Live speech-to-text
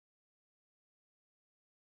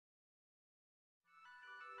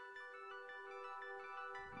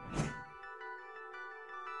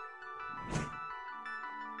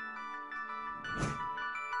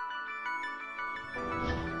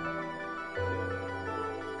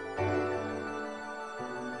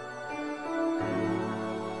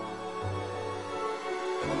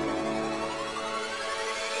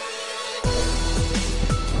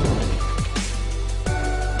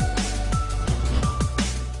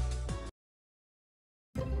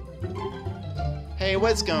Hey,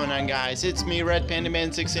 what's going on, guys? It's me,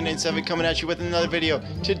 BenjamminXYZ, coming at you with another video.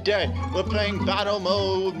 Today, we're playing Battle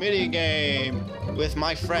Mode minigame with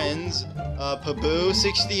my friends,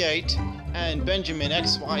 Paboo68 and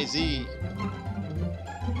BenjamminXYZ.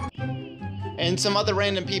 And some other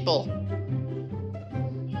random people.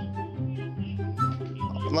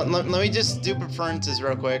 Let me just do preferences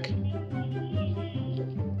real quick.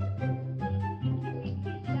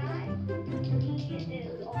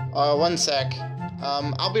 One sec.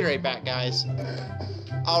 I'll be right back, guys.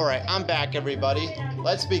 Alright, I'm back, everybody.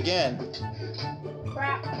 Let's begin.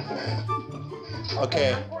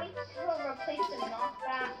 Okay.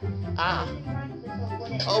 Ah.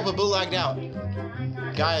 Oh, Paboo lagged out.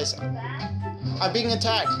 Guys, I'm being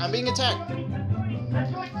attacked. I'm being attacked.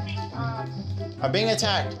 I'm being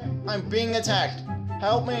attacked. I'm being attacked.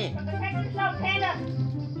 Help me.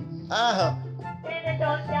 Ah. Panda,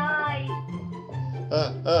 don't die.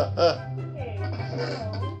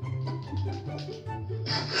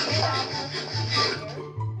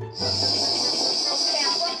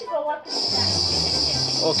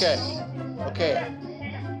 Okay. Okay.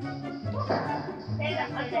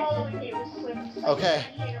 Okay.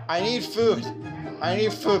 I need food. I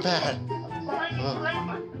need food bad.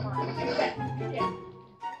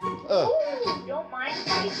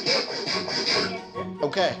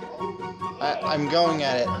 Okay. I'm going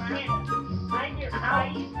at it.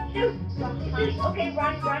 Okay,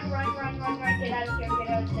 run, get out of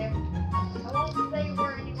there. I won't say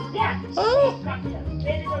where you yeah. Oh. Ben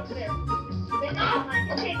is over there.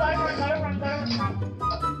 Okay, gotta run.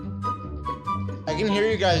 I can hear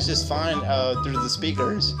you guys just fine through the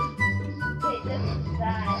speakers. Okay, this is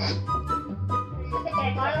bad. Okay,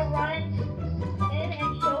 I gotta run in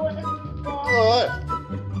and show what the football.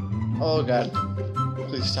 Oh god.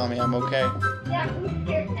 Please tell me I'm okay. Yeah, who's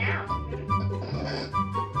scared now?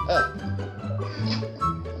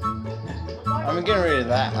 I'm getting rid of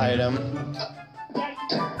that item. Yeah,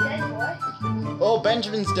 dead boy. Oh,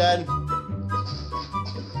 Benjamin's dead.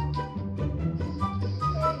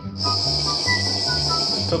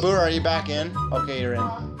 Paboo, are you back in? Okay, you're in.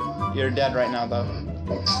 You're dead right now, though.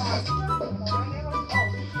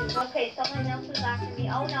 Okay, someone else is after me.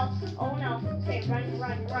 Oh no. Okay, run.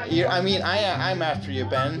 I'm after you,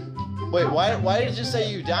 Ben. Wait, why did you say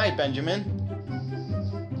you died, Benjamin?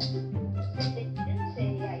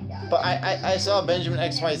 But I saw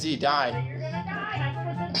BenjamminXYZ die. You're gonna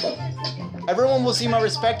die. Everyone will see my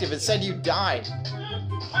perspective. It said you died.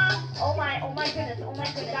 Oh my goodness.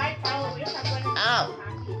 Die probably. Ow.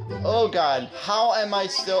 Oh god. How am I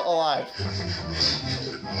still alive?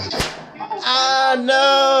 Ah,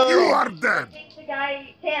 no! You are dead! The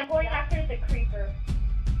guy, I'm going after the creeper.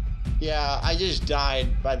 Yeah, I just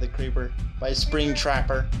died by the creeper. By Spring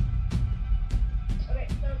Trapper. Okay,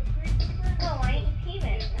 so the creeper, no, I ain't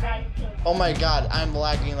teaming. Oh my god, I'm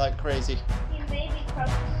lagging like crazy. He may be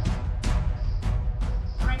crouching.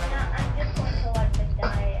 I'm just going to let him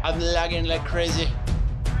die. I'm lagging like crazy.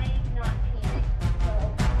 I'm not teaming, so.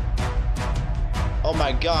 Oh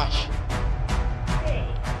my gosh. Okay.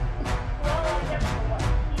 Well, I guess what?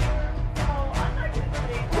 Here. So, I'm not gonna put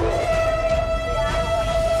it.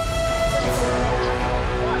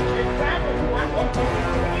 Look, this grab is left.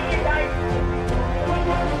 You die.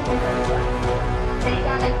 They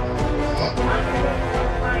got it.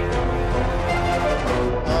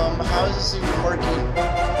 How is this even working?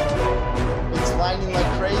 It's lagging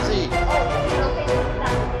like crazy.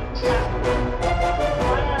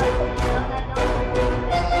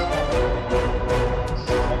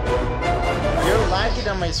 You're lagging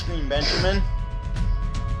on my screen, Benjamin.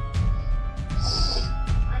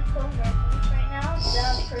 I'm so nervous right now. The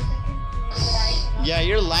person can see that I cannot. Yeah,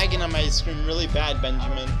 you're lagging on my screen really bad,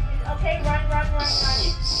 Benjamin. Okay, run.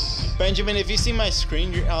 Benjamin, if you see my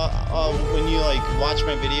screen, when you like watch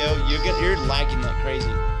my video, you're lagging like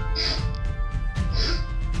crazy.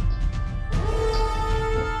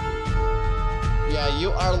 Yeah,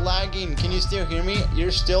 you are lagging. Can you still hear me?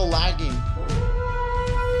 You're still lagging.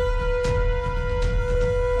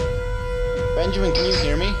 Benjamin, can you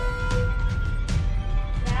hear me?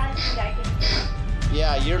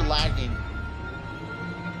 Yeah, you're lagging.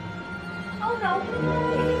 Oh no.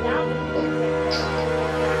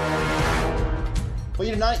 Well,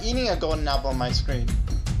 you're not eating a golden apple on my screen.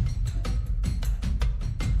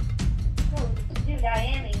 Oh, dude, I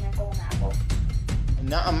am eating a golden apple.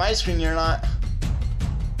 Not on my screen, you're not.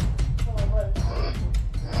 Well, I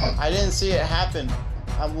was. I didn't see it happen.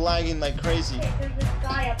 I'm lagging like crazy. Okay, there's this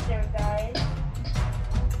guy up there, guys.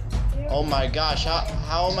 Oh my gosh,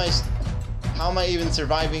 how am I even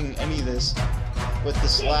surviving any of this with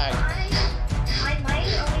this lag? I might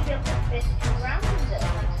only be able to fit 2 rounds.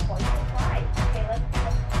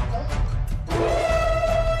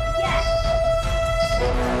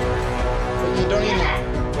 don't even...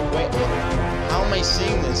 Wait, how am I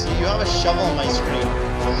seeing this? You have a shovel on my screen.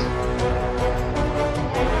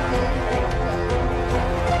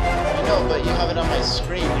 I know, but you have it on my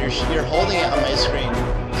screen. You're holding it on my screen.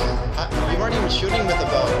 You weren't even shooting with the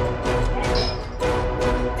bow.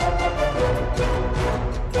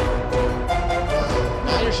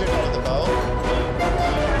 Now you're shooting with the bow.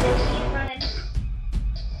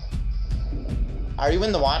 Are you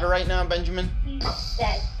in the water right now, Benjamin? He's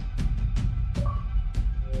dead.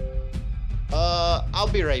 I'll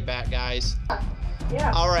be right back, guys.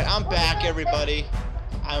 Yeah. Alright, I'm back, everybody.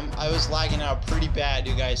 I was lagging out pretty bad,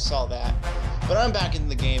 you guys saw that. But I'm back in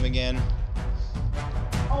the game again.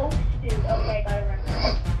 Oh, shoot. Okay, gotta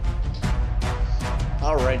remember.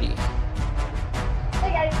 Alrighty.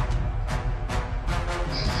 Hey, guys.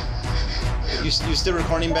 You still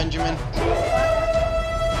recording, Benjamin?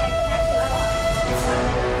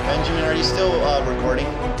 Benjamin, are you still recording?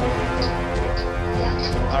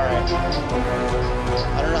 Alright.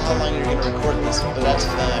 I don't know how long you're gonna record this, but that's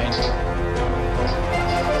fine.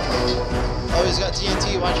 Oh, he's got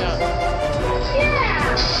TNT, watch out.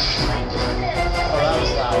 Yeah! Oh, that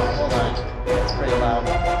was loud. Hold on. It's pretty loud.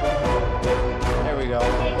 There we go.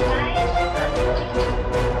 Hey, guys.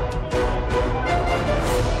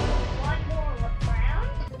 One more round.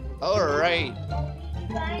 Alright. You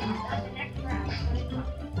guys on the next round.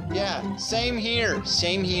 Yeah, same here.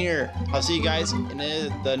 Same here. I'll see you guys in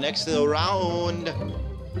the next little round.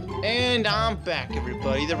 And I'm back,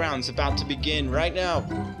 everybody. The round's about to begin right now.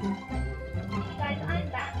 Guys, I'm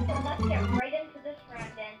back, so let's get right into this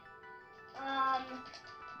round then.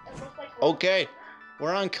 It looks like Okay,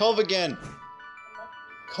 we're on Cove again.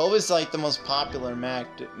 Cove is like the most popular map,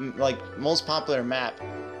 most popular map.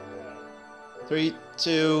 3,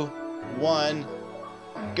 2, 1,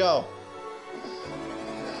 go.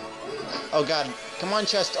 Oh god, come on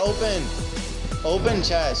chest, open! Open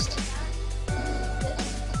chest.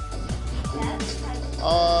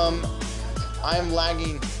 I'm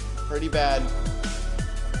lagging pretty bad.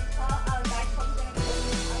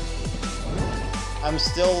 I'm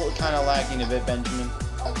still kind of lagging a bit, Benjamin.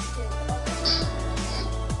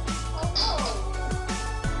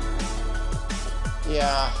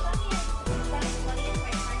 Yeah.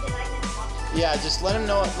 Yeah, just let him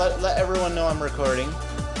know, let everyone know I'm recording.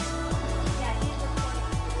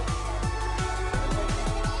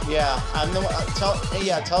 Yeah, I'm the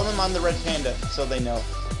tell them I'm the red panda so they know.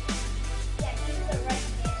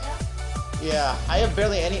 Yeah, I have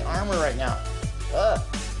barely any armor right now.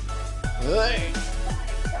 Hey.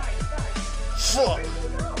 Fuck.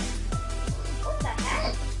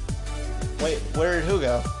 Wait, where did who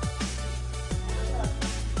go?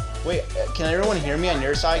 Wait, can everyone hear me on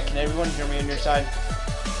your side? Can everyone hear me on your side?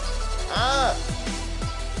 Ah!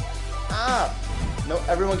 Ah! No,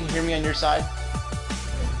 everyone can hear me on your side?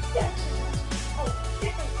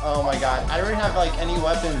 Oh my god, I don't have like any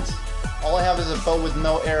weapons. All I have is a bow with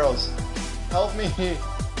no arrows. Help me!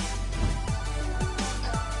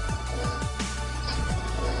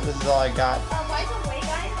 This is all I got. By the way,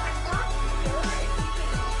 guys, I'm not sure if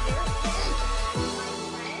you can hear my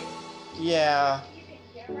friend. Yeah. You can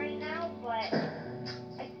hear right now, but I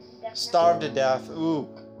definitely... Starved to death. Ooh.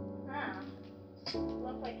 Huh.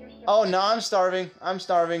 Looks like you're starving. Oh no, I'm starving. I'm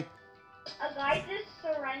starving. A guy just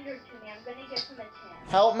surrendered to me. I'm gonna give him a chance.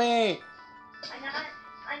 Help me! I'm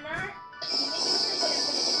not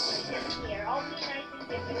here. I'll be nice and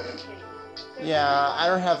give him a chance. Yeah, I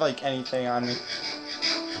don't have like anything on me.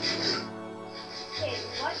 Okay,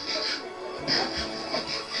 what?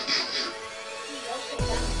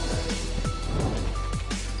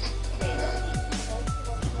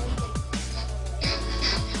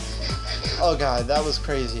 Oh god, that was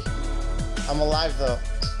crazy. I'm alive though.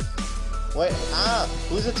 Wait,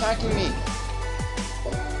 who's attacking me?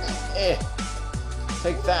 Eh,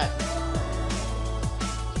 take that.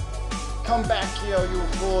 Come back here, you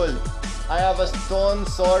fool. I have a stone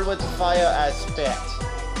sword with fire aspect.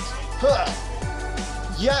 Huh.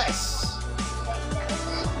 Yes!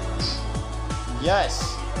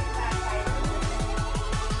 Yes!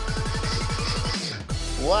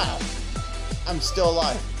 Wow. I'm still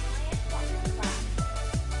alive.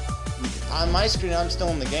 On my screen, I'm still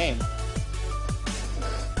in the game.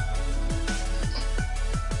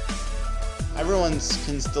 Everyone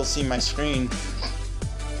can still see my screen.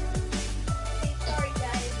 Sorry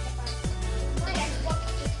guys, my Xbox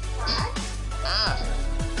just crashed.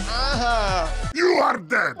 You are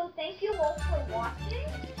dead! So thank you all for watching,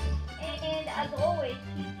 and as always,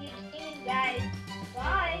 keep gaming, guys.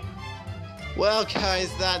 Bye! Well,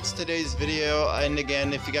 guys, that's today's video. And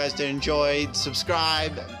again, if you guys did enjoy,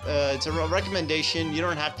 subscribe. It's a recommendation. You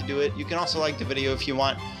don't have to do it. You can also like the video if you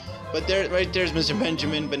want. But there, right there's Mr.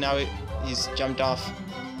 Benjamin, but now he's jumped off.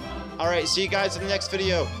 All right, see you guys in the next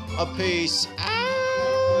video. Peace out.